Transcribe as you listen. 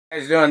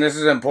Guys doing this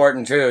is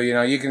important too. You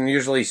know, you can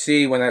usually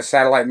see when that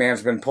satellite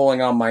man's been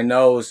pulling on my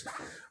nose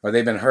or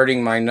they've been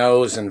hurting my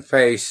nose and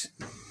face.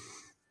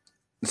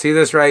 See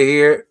this right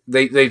here?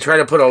 They try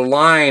to put a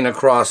line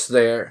across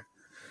there.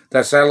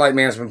 That satellite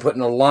man's been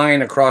putting a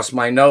line across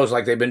my nose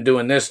like they've been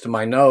doing this to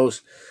my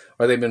nose,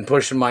 or they've been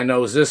pushing my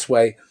nose this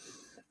way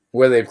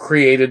where they've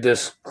created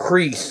this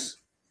crease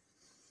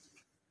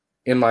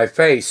in my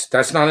face.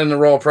 That's not in the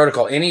Royal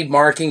Protocol. Any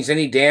markings,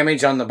 any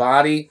damage on the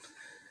body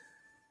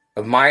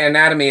of my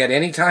anatomy at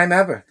any time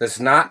ever, that's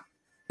not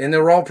in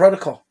the Royal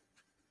Protocol.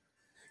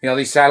 You know,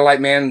 these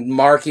satellite man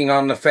marking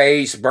on the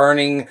face,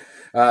 burning,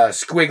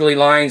 squiggly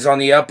lines on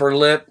the upper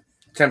lip,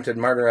 attempted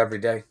murder every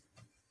day.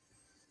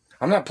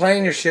 I'm not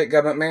playing your shit,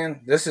 government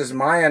man. This is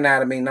my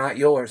anatomy, not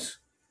yours.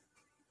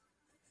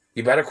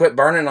 You better quit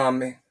burning on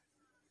me.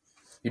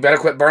 You better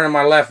quit burning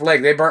my left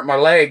leg. They burnt my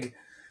leg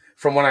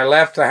from when I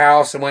left the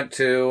house and went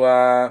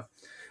to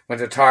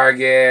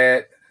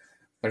Target,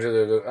 went to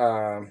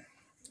the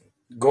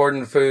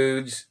Gordon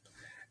Foods,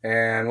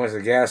 and went to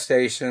the gas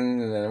station,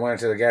 and then went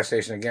to the gas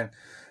station again.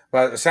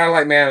 But the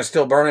satellite man is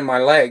still burning my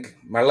leg,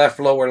 my left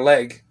lower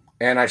leg,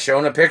 and I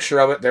shown a picture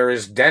of it. There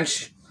is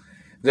dents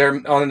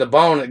there on the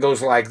bone. It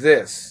goes like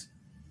this.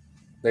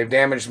 They've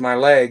damaged my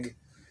leg,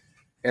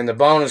 and the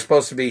bone is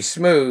supposed to be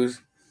smooth.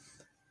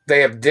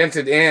 They have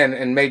dented in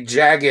and made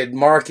jagged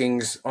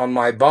markings on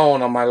my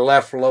bone, on my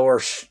left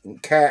lower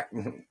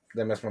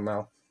they messed my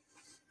mouth,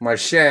 my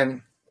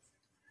shin.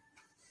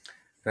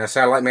 And that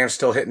satellite man's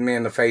still hitting me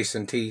in the face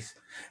and teeth.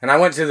 And I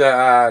went to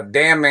the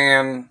Damn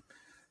Man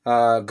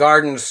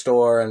garden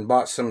store and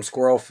bought some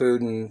squirrel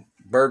food and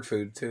bird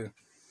food too.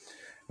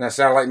 And that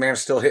satellite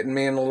man's still hitting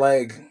me in the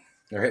leg.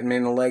 They're hitting me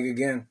in the leg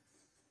again.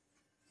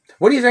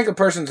 What do you think a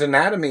person's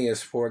anatomy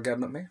is for,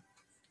 government man?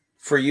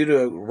 For you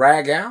to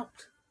rag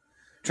out?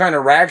 Trying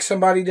to rag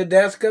somebody to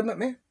death, government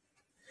man?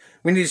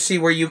 We need to see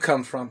where you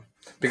come from.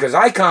 Because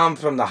I come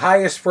from the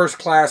highest first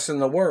class in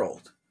the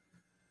world.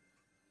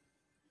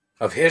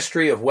 Of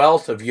history, of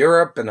wealth, of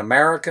Europe and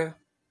America.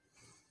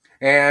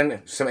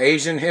 And some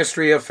Asian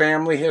history, of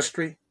family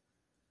history.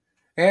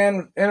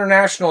 And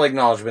international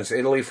acknowledgments.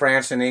 Italy,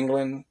 France, and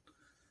England.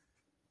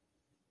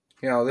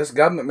 You know, this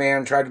government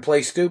man tried to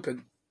play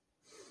stupid.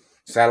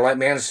 Satellite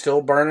man is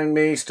still burning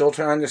me, still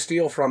trying to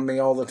steal from me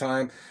all the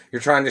time.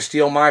 You're trying to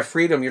steal my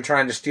freedom. You're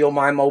trying to steal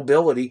my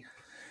mobility.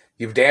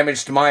 You've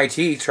damaged my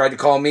teeth, tried to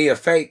call me a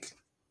fake.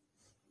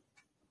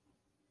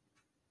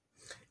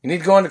 You need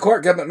to go into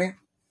court, government man.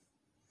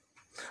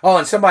 Oh,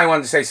 and somebody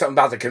wanted to say something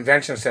about the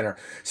convention center.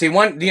 See,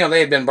 they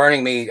had been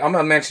burning me. I'm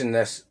going to mention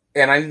this.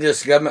 And I need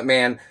this government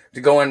man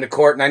to go into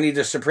court. And I need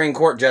the Supreme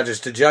Court judges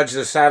to judge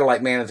the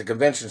satellite man at the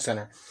convention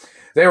center.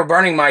 They were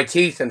burning my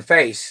teeth and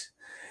face.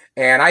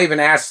 And I even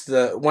asked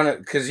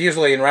because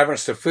usually in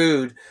reference to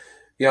food,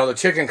 you know, the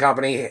chicken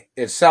company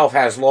itself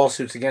has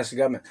lawsuits against the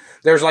government.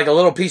 There's like a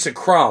little piece of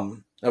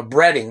crumb, of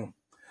breading,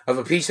 of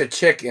a piece of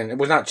chicken. It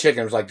was not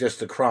chicken, it was like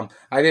just a crumb.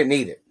 I didn't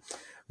eat it.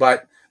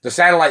 But the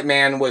satellite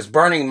man was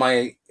burning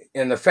my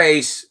in the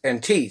face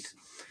and teeth.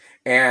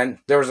 And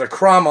there was a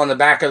crumb on the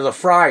back of the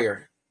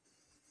fryer.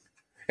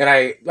 And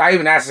I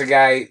even asked the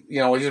guy, you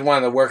know, he's one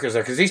of the workers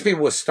there, because these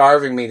people were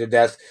starving me to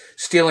death,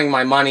 stealing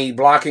my money,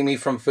 blocking me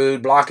from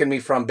food, blocking me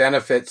from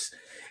benefits,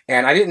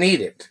 and I didn't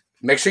eat it.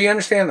 Make sure you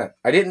understand that.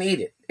 I didn't eat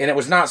it, and it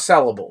was not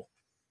sellable.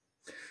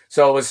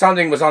 So it was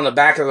something was on the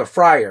back of the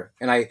fryer,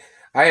 and I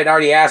had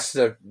already asked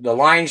the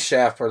line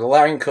chef or the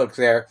line cook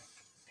there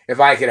if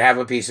I could have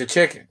a piece of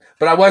chicken.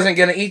 But I wasn't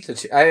going to eat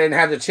I didn't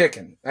have the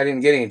chicken. I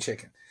didn't get any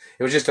chicken.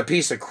 It was just a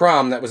piece of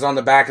crumb that was on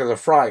the back of the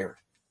fryer.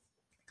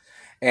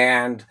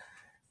 And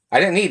I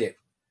didn't eat it.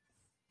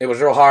 It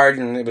was real hard,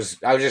 and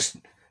I just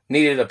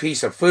needed a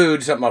piece of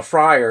food, something a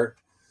fryer,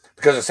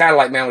 because the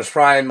satellite man was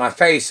frying my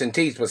face and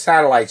teeth with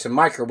satellites and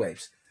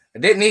microwaves. I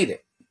didn't eat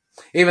it,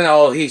 even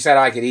though he said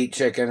I could eat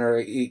chicken or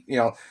eat, you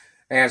know.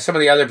 And some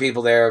of the other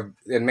people there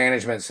in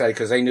management said,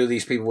 because they knew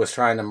these people was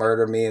trying to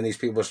murder me and these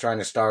people was trying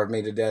to starve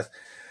me to death.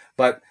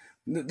 But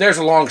there's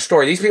a long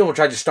story. These people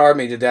tried to starve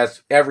me to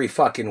death every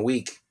fucking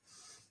week,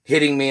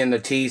 hitting me in the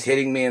teeth,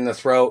 hitting me in the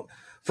throat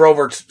for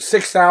over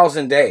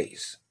 6,000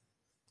 days.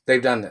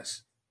 They've done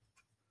this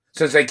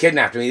since they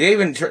kidnapped me. They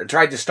even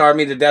tried to starve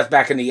me to death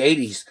back in the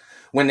 80s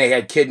when they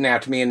had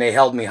kidnapped me and they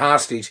held me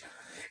hostage.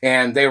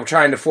 And they were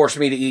trying to force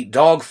me to eat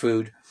dog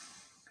food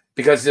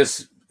because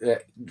this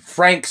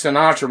Frank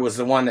Sinatra was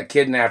the one that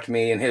kidnapped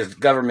me and his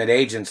government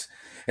agents.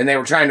 And they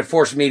were trying to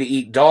force me to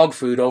eat dog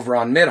food over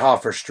on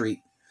Midhofer Street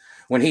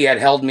when he had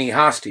held me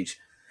hostage.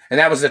 And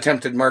that was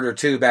attempted murder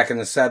too back in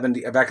the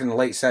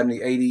late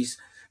 70s, 80s.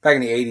 Back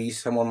in the 80s,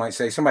 someone might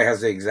say. Somebody has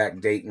the exact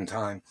date and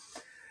time.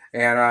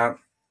 And,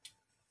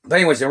 but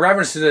anyways, in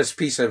reference to this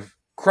piece of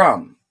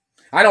crumb,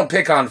 I don't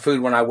pick on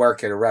food when I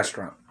work at a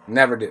restaurant.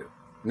 Never do.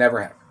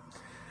 Never have.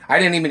 I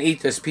didn't even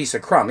eat this piece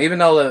of crumb, even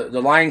though the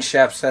line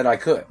chef said I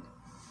could.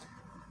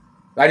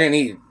 I didn't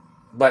eat it.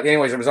 But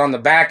anyways, it was on the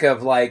back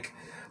of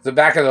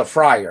the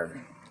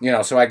fryer, you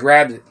know, so I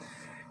grabbed it.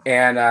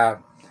 And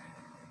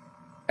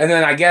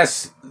then I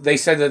guess they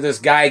said that this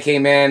guy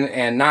came in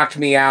and knocked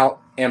me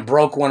out and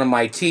broke one of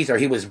my teeth, or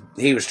he was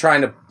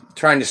trying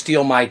to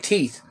steal my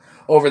teeth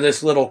over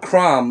this little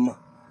crumb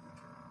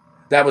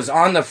that was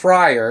on the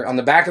fryer, on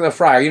the back of the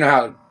fryer. You know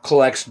how it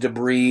collects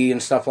debris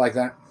and stuff like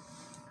that?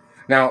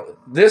 Now,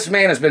 this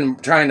man has been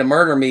trying to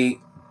murder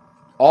me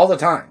all the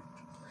time.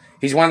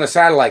 He's one of the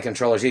satellite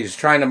controllers. He was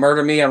trying to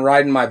murder me on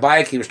riding my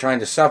bike. He was trying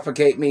to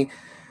suffocate me.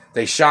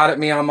 They shot at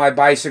me on my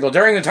bicycle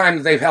during the time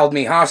that they've held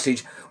me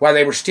hostage while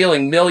they were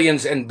stealing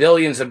millions and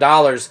billions of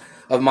dollars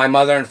of my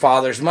mother and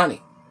father's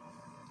money.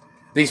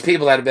 These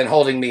people that have been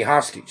holding me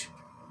hostage.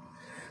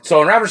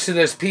 So in reference to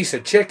this piece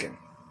of chicken,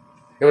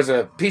 it was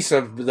a piece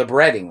of the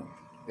breading.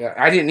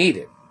 I didn't eat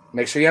it.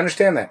 Make sure you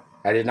understand that.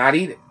 I did not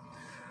eat it.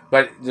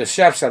 But the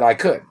chef said I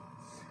could.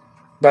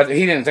 But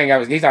he didn't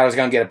think he thought I was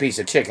going to get a piece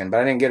of chicken.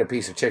 But I didn't get a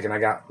piece of chicken. I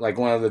got like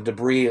one of the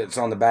debris that's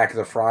on the back of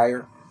the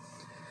fryer.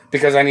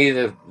 Because I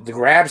needed to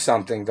grab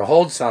something, to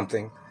hold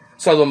something,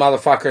 so the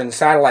motherfucker and the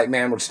satellite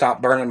man would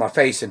stop burning my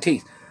face and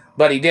teeth.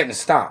 But he didn't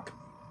stop.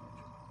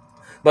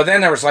 But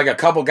then there was like a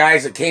couple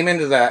guys that came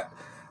into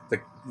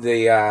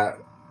the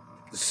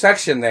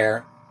section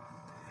there,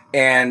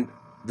 and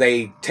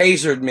they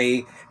tasered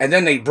me, and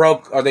then they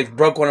broke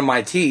one of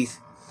my teeth,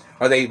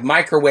 or they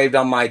microwaved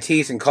on my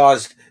teeth and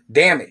caused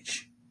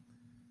damage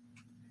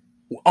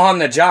on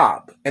the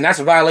job. And that's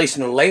a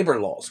violation of labor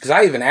laws, because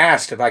I even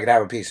asked if I could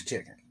have a piece of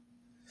chicken.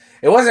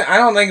 I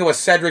don't think it was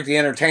Cedric the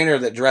Entertainer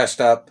that dressed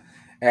up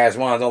as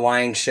one of the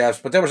line chefs,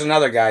 but there was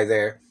another guy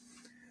there.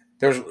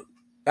 I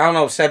don't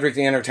know if Cedric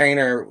the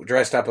Entertainer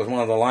dressed up as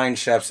one of the line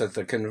chefs at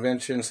the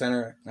convention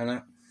center or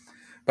not.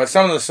 But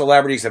some of the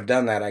celebrities have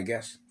done that, I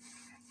guess.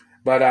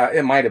 But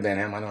it might have been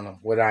him. I don't know.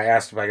 When I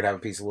asked if I could have a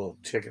piece of little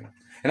chicken.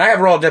 And I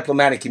have royal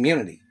diplomatic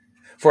immunity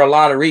for a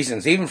lot of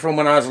reasons, even from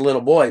when I was a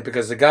little boy,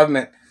 because the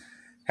government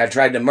had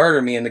tried to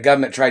murder me, and the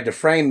government tried to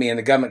frame me, and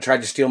the government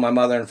tried to steal my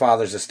mother and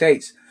father's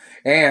estates.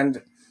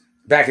 And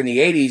back in the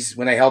 80s,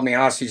 when they held me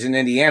hostage in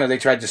Indiana, they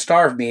tried to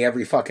starve me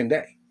every fucking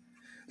day.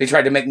 They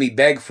tried to make me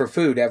beg for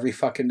food every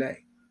fucking day.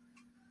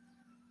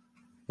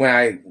 When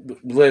I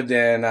lived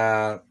in,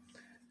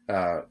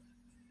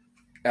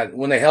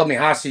 when they held me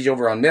hostage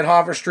over on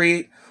Midhofer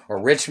Street, or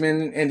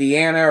Richmond,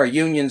 Indiana, or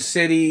Union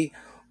City,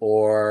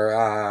 or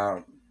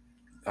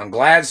on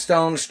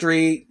Gladstone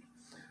Street,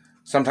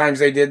 sometimes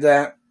they did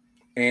that.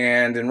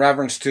 And in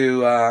reference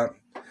to...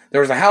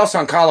 there was a house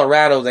on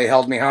Colorado. They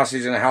held me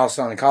hostage in a house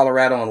on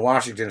Colorado and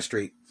Washington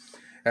Street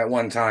at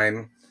one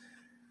time.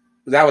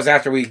 That was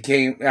after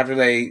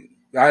I'd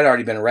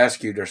already been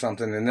rescued or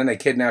something, and then they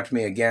kidnapped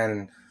me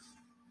again.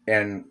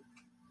 And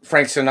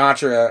Frank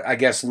Sinatra, I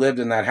guess, lived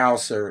in that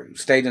house or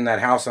stayed in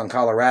that house on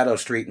Colorado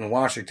Street in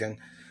Washington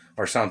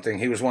or something.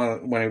 He was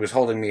when he was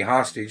holding me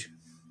hostage.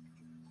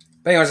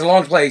 But anyway,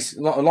 it's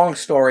a long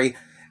story.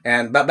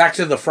 But back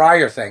to the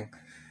fryer thing.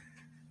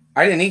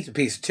 I didn't eat the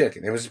piece of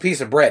chicken. It was a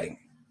piece of breading.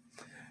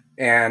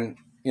 And,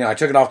 I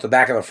took it off the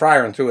back of the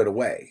fryer and threw it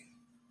away.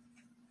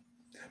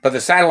 But the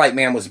satellite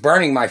man was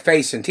burning my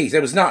face and teeth.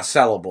 It was not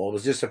sellable. It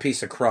was just a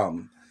piece of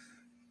crumb.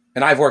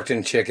 And I've worked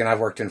in chicken. I've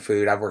worked in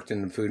food. I've worked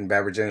in the food and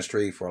beverage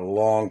industry for a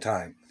long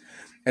time.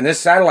 And this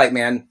satellite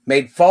man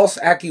made false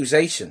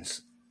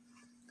accusations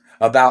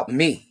about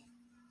me.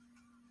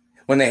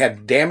 When they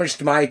had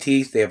damaged my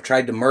teeth, they have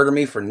tried to murder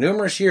me for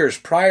numerous years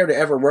prior to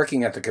ever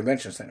working at the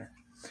convention center.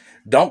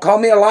 Don't call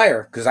me a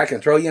liar, because I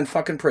can throw you in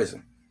fucking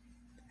prison.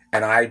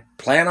 And I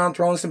plan on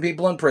throwing some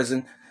people in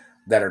prison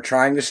that are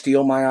trying to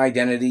steal my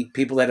identity,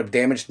 people that have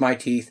damaged my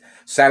teeth,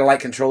 satellite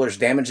controllers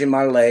damaging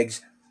my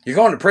legs. You're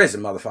going to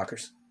prison,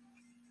 motherfuckers.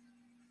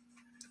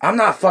 I'm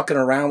not fucking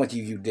around with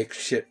you, you dick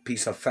shit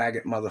piece of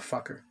faggot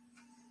motherfucker.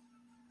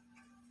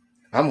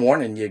 I'm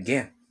warning you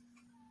again.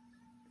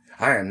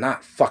 I am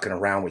not fucking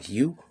around with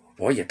you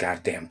or your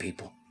goddamn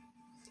people.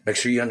 Make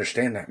sure you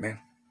understand that, man.